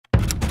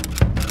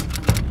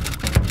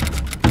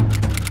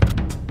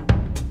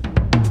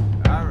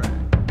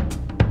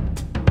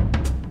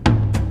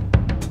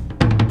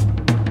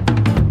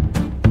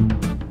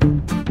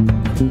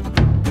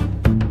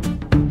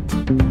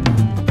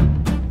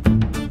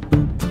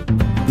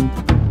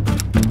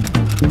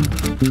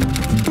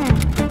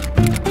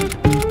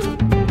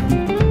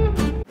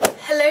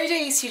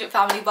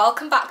family,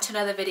 welcome back to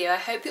another video. I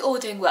hope you're all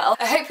doing well.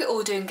 I hope you're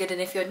all doing good,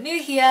 and if you're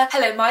new here,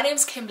 hello, my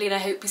name's Kimberley and I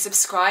hope you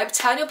subscribe.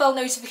 Turn your bell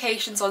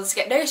notifications on to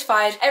get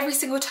notified every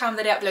single time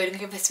that I upload, and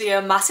give this video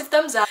a massive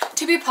thumbs up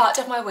to be part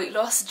of my weight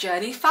loss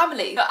journey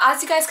family. But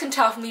as you guys can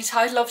tell from the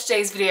title of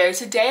today's video,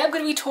 today I'm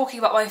going to be talking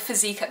about my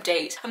physique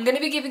update. I'm going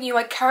to be giving you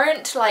my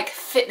current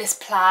fitness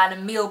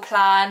plan, meal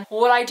plan,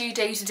 what I do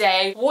day to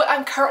day, what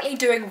I'm currently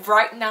doing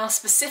right now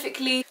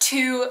specifically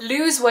to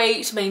lose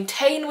weight,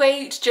 maintain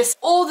weight, just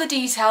all the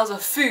details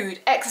of food,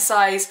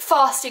 exercise,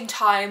 fasting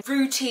time,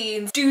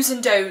 routines, do's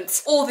and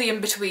don'ts, all the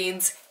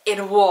in-betweens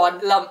in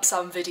one lump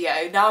sum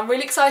video. Now I'm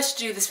really excited to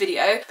do this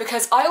video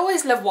because I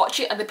always love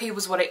watching other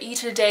people's what I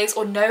eat in a day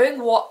or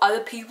knowing what other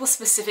people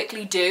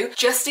specifically do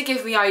just to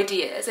give me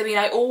ideas. I mean,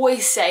 I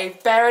always say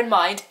bear in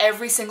mind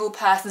every single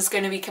person is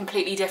going to be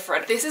completely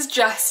different. This is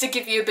just to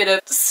give you a bit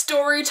of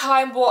story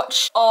time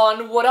watch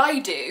on what I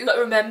do, but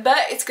remember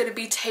it's going to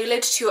be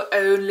tailored to your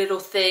own little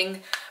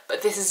thing.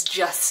 But this is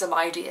just some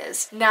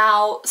ideas.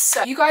 Now,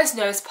 so you guys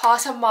know as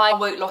part of my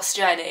weight loss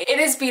journey, it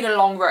has been a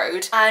long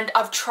road and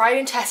I've tried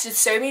and tested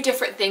so many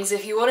different things.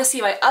 If you want to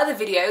see my other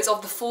videos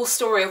of the full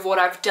story of what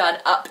I've done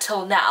up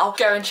till now,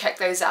 go and check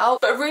those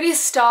out. But really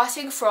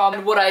starting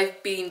from what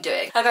I've been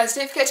doing. Now guys,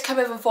 don't forget to come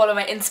over and follow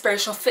my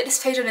inspirational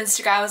fitness page on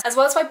Instagram as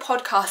well as my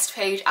podcast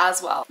page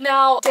as well.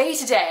 Now, day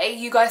to day,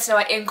 you guys know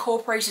I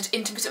incorporated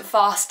intermittent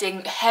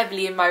fasting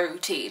heavily in my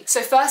routine.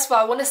 So first of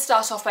all, I want to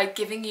start off by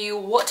giving you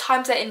what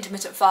times I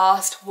intermittent fast,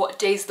 what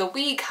days of the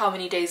week, how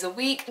many days a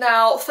week.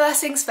 Now,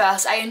 first things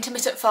first, I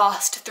intermittent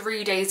fast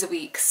 3 days a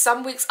week.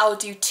 Some weeks I'll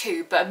do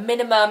 2, but a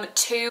minimum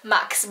 2,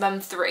 maximum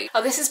 3. Now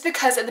this is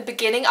because at the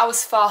beginning I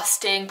was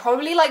fasting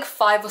probably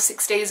 5 or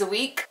 6 days a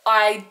week.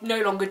 I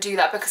no longer do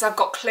that because I've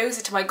got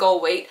closer to my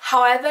goal weight.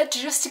 However,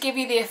 just to give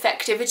you the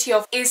effectivity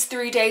of is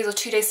 3 days or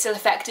 2 days still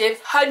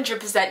effective?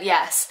 100%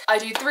 yes. I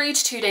do 3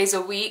 to 2 days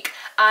a week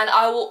and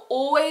I will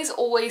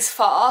always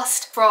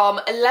fast from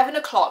 11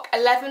 o'clock,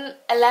 11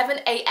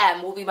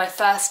 a.m. will be my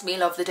first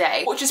meal of the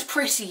day, which is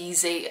pretty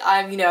easy.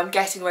 I'm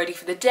getting ready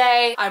for the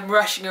day, I'm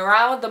rushing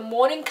around. The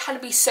morning can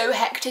be so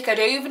hectic, I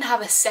don't even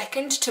have a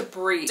second to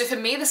breathe. So for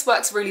me, this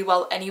works really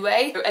well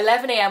anyway.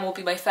 11 a.m. will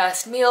be my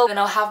first meal, then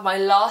I'll have my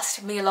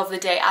last meal of the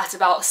day at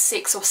about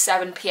 6 or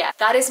 7 p.m.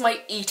 That is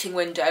my eating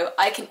window.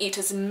 I can eat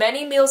as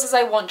many meals as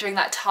I want during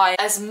that time,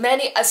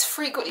 as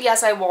frequently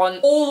as I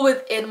want, all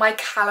within my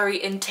calorie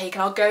intake,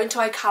 and I'll go into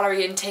my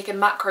calorie intake and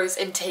macros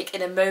intake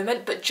in a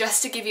moment, but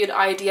just to give you an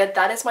idea,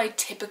 that is my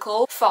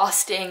typical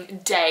fasting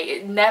day.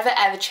 It never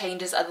ever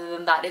changes other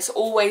than that. It's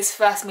always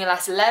first meal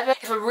at 11.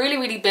 If I'm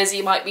really busy,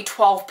 it might be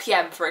 12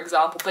 p.m. for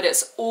example, but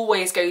it's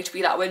always going to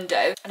be that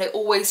window. And I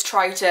always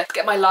try to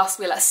get my last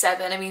meal at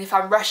 7. I mean, if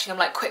I'm rushing, I'm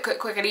like, quick,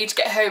 I need to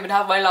get home and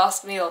have my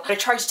last meal. But I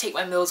try to take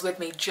my meals with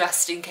me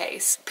just in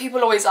case.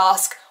 People always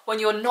ask, when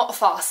you're not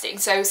fasting,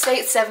 so say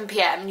it's 7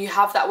 p.m. and you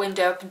have that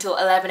window up until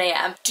 11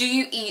 a.m. do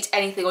you eat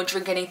anything or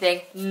drink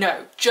anything?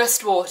 No,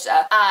 just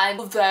water. And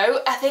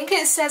although I think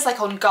it says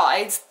on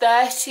guides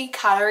 30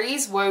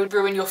 calories won't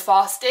ruin your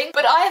fasting,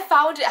 but I have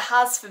found it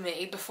has for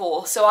me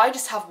before, so I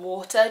just have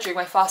water during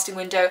my fasting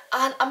window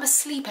and I'm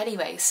asleep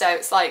anyway, so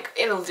it's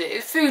it'll do.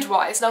 Food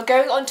wise, now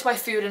going on to my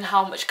food and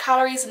how much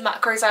calories and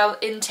macros I'll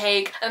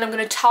intake, and I'm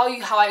going to tell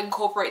you how I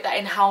incorporate that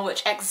in how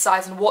much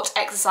exercise and what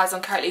exercise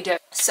I'm currently doing.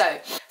 So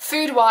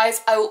food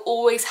wise, I will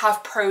always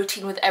have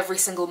protein with every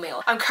single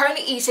meal. I'm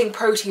currently eating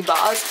protein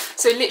bars,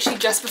 so literally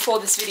just before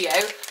this video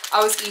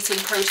I was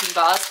eating protein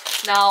bars.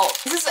 Now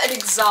this is an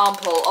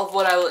example of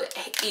what I will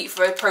eat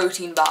for a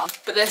protein bar,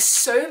 but there's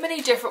so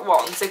many different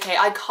ones, okay?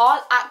 I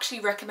can't actually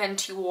recommend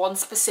to you one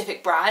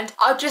specific brand.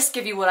 I'll just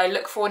give you what I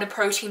look for in a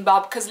protein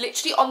bar because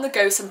literally on the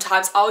go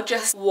sometimes I'll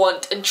just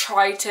want and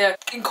try to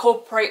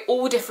incorporate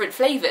all different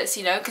flavours,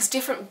 because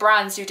different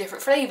brands do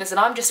different flavours and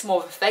I'm just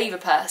more of a flavour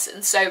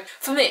person. So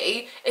for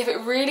me, if it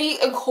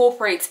really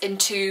incorporates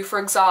into, for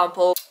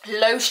example,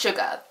 low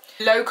sugar,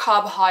 low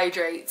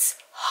carbohydrates,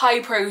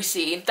 high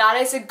protein, that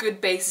is a good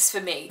basis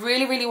for me.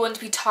 Really want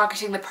to be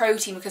targeting the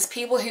protein because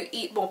people who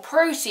eat more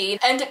protein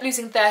end up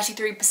losing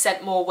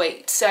 33% more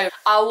weight. So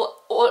I will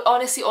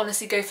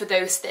honestly go for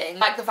those things.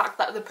 Like the fact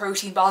that the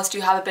protein bars do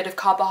have a bit of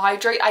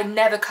carbohydrate. I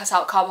never cut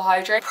out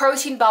carbohydrate.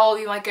 Protein bar will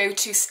be my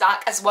go-to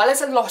snack as well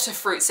as a lot of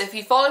fruit. So if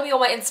you follow me on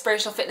my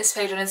inspirational fitness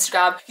page on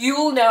Instagram, you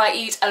will know I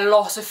eat a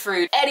lot of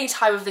fruit any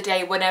time of the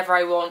day whenever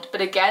I want.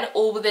 But again,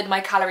 all within my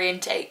calorie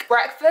intake.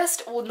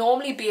 Breakfast will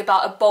normally be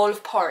about a bowl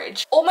of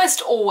porridge.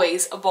 Almost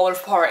always a bowl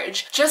of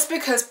porridge, just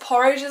because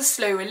porridge is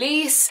slow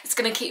release, it's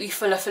going to keep you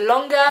fuller for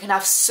longer. You can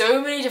have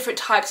so many different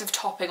types of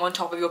topping on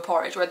top of your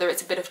porridge, whether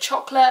it's a bit of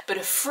chocolate, bit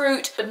of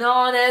fruit,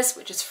 bananas,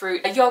 which is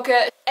fruit, a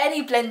yogurt,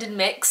 any blended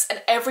mix,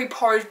 and every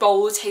porridge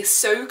bowl will taste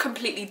so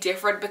completely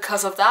different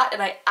because of that,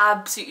 and I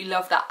absolutely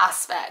love that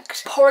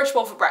aspect. Porridge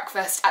bowl for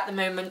breakfast at the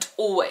moment,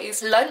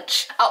 always.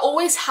 Lunch, I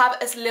always have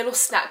a little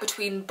snack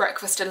between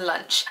breakfast and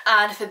lunch,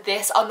 and for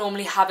this I'll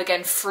normally have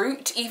again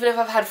fruit. Even if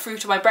I've had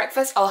fruit on my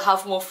breakfast, I'll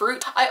have more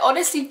fruit. I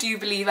honestly do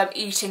believe I'm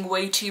eating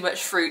way too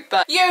much fruit,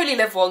 but you only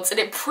live once, and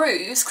it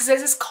proves, because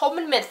there's this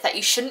common myth that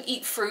you shouldn't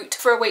eat fruit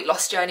for a weight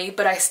loss journey,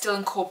 but I still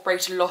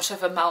incorporate a lot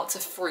of amounts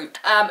of fruit.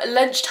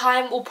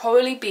 Lunchtime will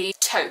probably be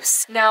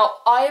toast. Now,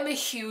 I am a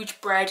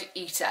huge bread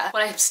eater.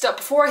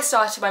 Before I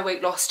started my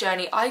weight loss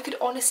journey, I could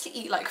honestly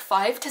eat like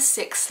 5 to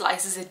 6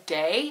 slices a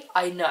day.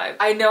 I know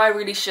I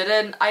really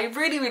shouldn't. I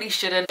really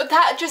shouldn't. But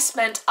that just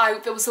meant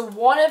that was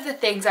one of the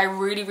things I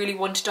really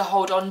wanted to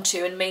hold on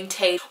to and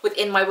maintain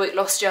within my weight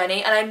loss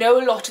journey. And I know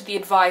a lot of the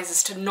advice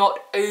is to not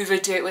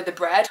overdo it with the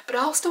bread, but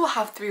I'll still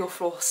have 3 or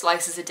 4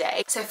 slices a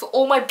day. So for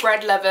all my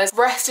bread lovers,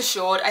 rest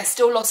assured, I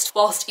still lost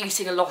whilst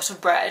eating a lot of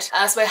bread.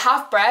 So I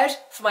have bread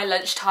for my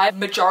lunchtime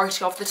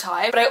majority of the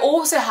time, but I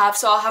also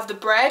I'll have the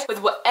bread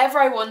with whatever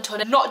I want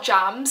on it, not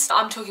jams.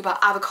 I'm talking about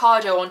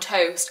avocado on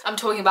toast. I'm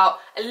talking about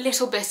a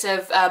little bit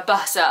of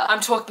butter.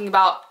 I'm talking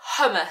about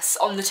hummus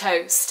on the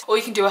toast, or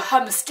you can do a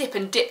hummus dip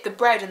and dip the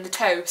bread in the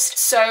toast.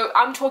 So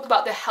I'm talking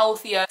about the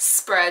healthier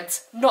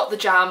spreads, not the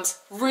jams.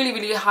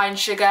 Really high in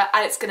sugar,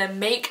 and it's gonna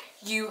make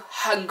you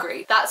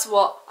hungry. That's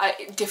what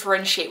I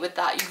differentiate with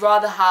that. You'd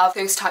rather have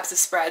those types of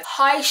spreads.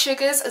 High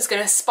sugars is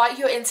going to spike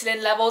your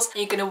insulin levels, and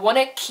you're going to want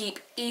to keep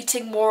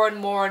eating more and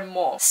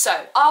more.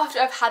 So after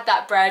I've had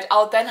that bread,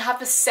 I'll then have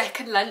the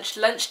second lunch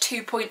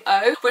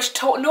 2.0, which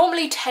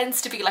normally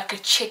tends to be like a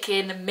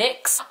chicken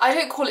mix. I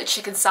don't call it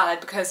chicken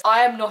salad because I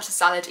am not a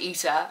salad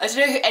eater. I don't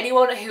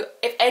know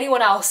if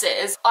anyone else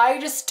is. I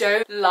just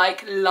don't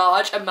like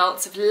large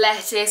amounts of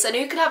lettuce. I know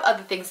you can have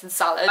other things in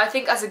salad. I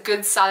think as a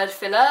good salad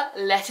filler,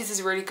 lettuce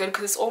is really good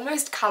because it's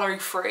almost calorie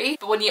free,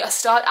 but when you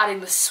start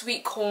adding the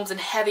sweet corns and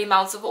heavy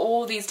amounts of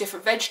all these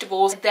different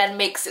vegetables, it then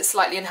makes it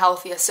slightly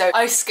unhealthier. So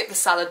I skip the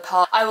salad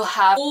part. I will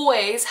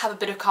always have a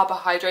bit of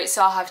carbohydrate,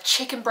 so I'll have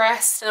chicken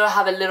breast, and I'll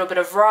have a little bit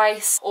of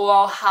rice, or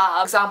I'll have,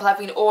 for example, I've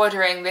been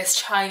ordering this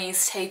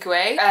Chinese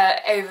takeaway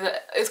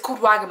it's called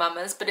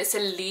Wagamama's, but it's a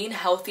lean,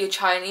 healthier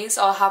Chinese.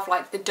 I'll have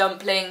like the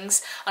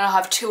dumplings, and I'll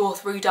have 2 or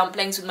 3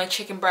 dumplings with my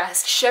chicken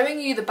breast, showing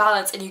you the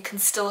balance, and you can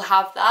still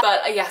have that.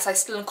 But yes, I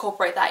still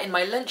incorporate that in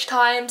my lunch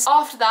times.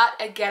 After that,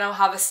 again, I'll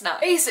have a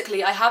snack.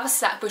 Basically, I have a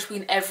snack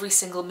between every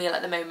single meal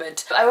at the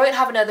moment. But I won't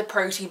have another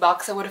protein bar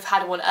because I would have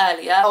had one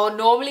earlier. I will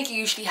normally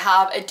usually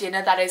have a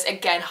dinner that is,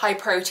 again, high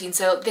protein.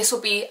 So this will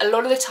be, a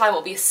lot of the time, it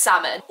will be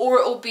salmon, or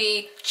it will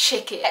be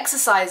chicken.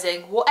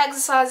 Exercising. What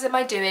exercise am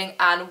I doing,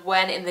 and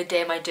when in the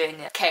day am I doing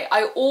it? Okay,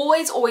 I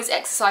always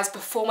exercise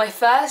before my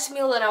first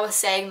meal that I was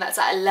saying, that's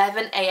at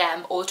 11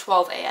 AM or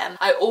 12 AM.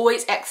 I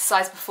always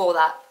exercise before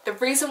that. The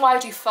reason why I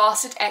do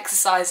fasted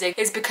exercising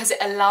is because it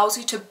allows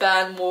you to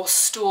burn more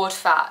stored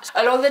fat.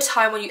 A lot of the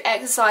time when you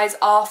exercise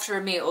after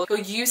a meal, you're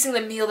using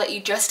the meal that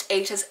you just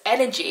ate as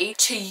energy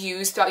to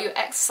use throughout your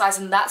exercise,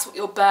 and that's what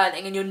you're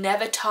burning, and you're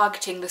never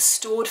targeting the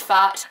stored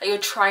fat that you're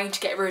trying to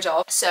get rid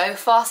of. So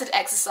fasted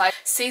exercise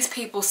sees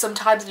people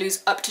sometimes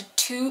lose up to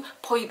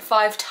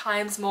 2.5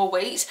 times more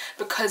weight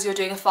because you're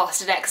doing a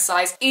fasted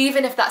exercise,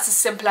 even if that's as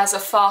simple as a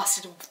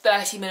fasted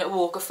 30-minute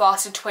walk, a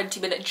fasted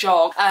 20-minute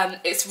jog.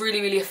 It's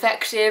really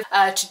effective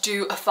to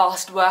do a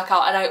fasted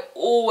workout, and I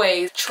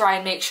always try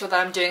and make sure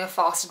that I'm doing a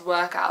fasted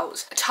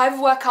workout. The type of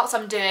workouts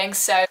I'm doing,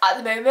 so at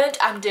the moment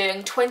I'm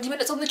doing 20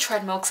 minutes on the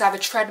treadmill because I have a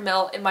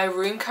treadmill in my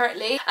room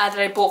currently that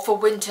I bought for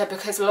winter,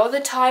 because a lot of the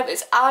time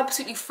it's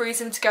absolutely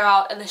freezing to go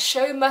out and the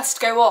show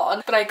must go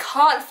on, but I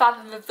can't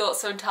fathom the thought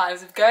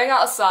sometimes of going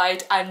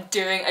outside and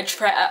doing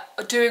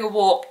a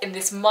walk in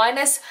this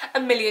minus a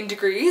million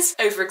degrees.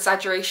 Over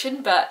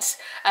exaggeration, but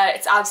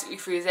it's absolutely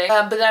freezing.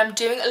 But then I'm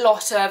doing a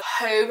lot of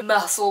home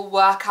muscle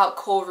workout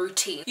core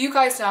routine. You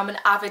guys know I'm an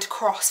avid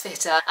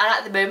CrossFitter, and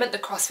at the moment the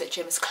CrossFit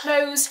gym is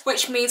closed,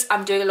 which means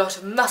I'm doing a lot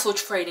of muscle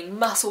training,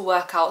 muscle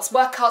workouts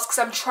because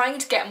I'm trying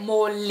to get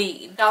more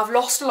lean. Now I've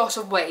lost a lot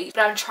of weight,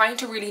 but I'm trying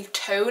to really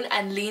tone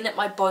and lean at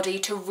my body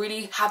to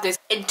really have those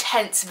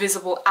intense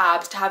visible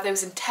abs, to have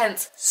those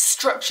intense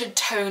structured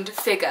toned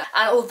figure.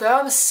 And although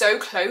I'm so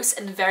close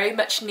and very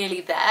much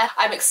nearly there,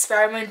 I'm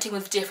experimenting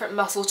with different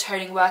muscle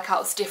toning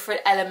workouts,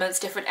 different elements,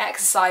 different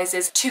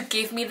exercises to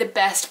give me the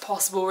best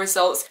possible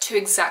results to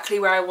exactly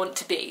where I want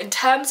to be. In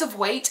terms of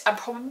weight, I'm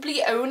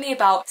probably only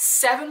about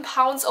 7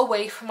 pounds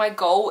away from my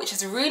goal, which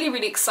is really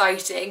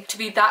exciting to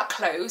be that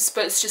close,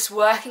 but it's just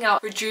working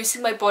out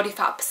reducing my body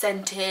fat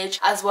percentage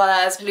as well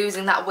as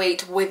losing that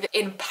weight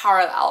in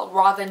parallel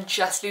rather than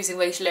just losing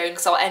weight alone,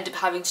 because I'll end up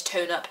having to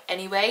tone up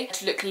anyway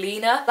to look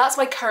leaner. That's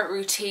my current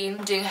routine. routine.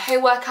 I'm doing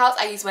home workouts.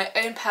 I use my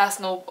own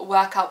personal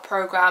workout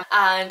program,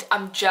 and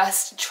I'm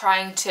just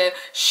trying to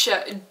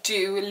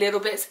do little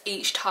bits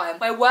each time.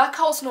 My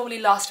workouts normally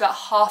last about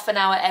half an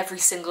hour every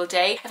single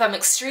day. If I'm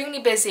extremely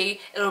busy,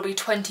 it'll be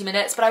 20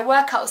 minutes, but I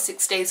work out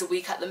 6 days a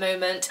week at the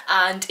moment,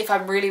 and if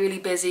I'm really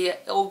busy,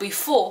 it will be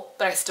 4,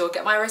 but I still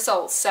get my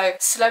results. So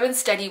slow and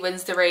steady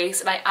wins the race,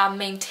 and I am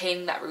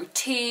maintaining that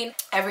routine,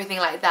 everything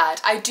like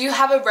that. I do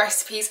have a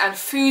recipes and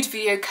food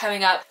video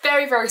coming up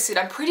very soon.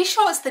 I'm pretty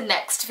sure it's the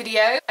next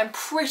video.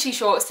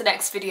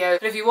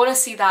 But if you want to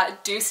see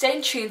that, do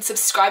stay tuned,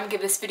 subscribe and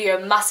give this video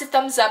a massive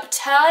thumbs up,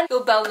 turn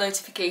your bell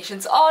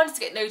notifications on to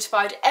get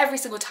notified every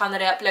single time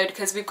that I upload,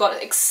 because we've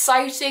got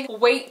exciting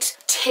weight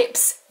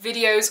tips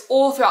videos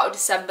all throughout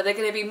December. They're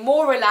going to be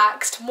more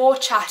relaxed, more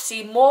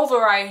chatty, more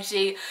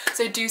variety,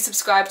 so do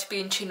subscribe to be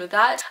in tune with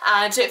that.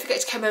 And don't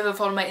forget to come over and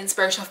follow my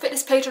inspirational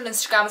fitness page on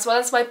Instagram, as well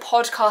as my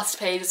podcast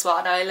page as well.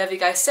 And I love you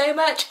guys so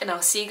much, and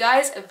I'll see you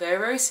guys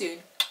very soon.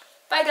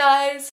 Bye guys!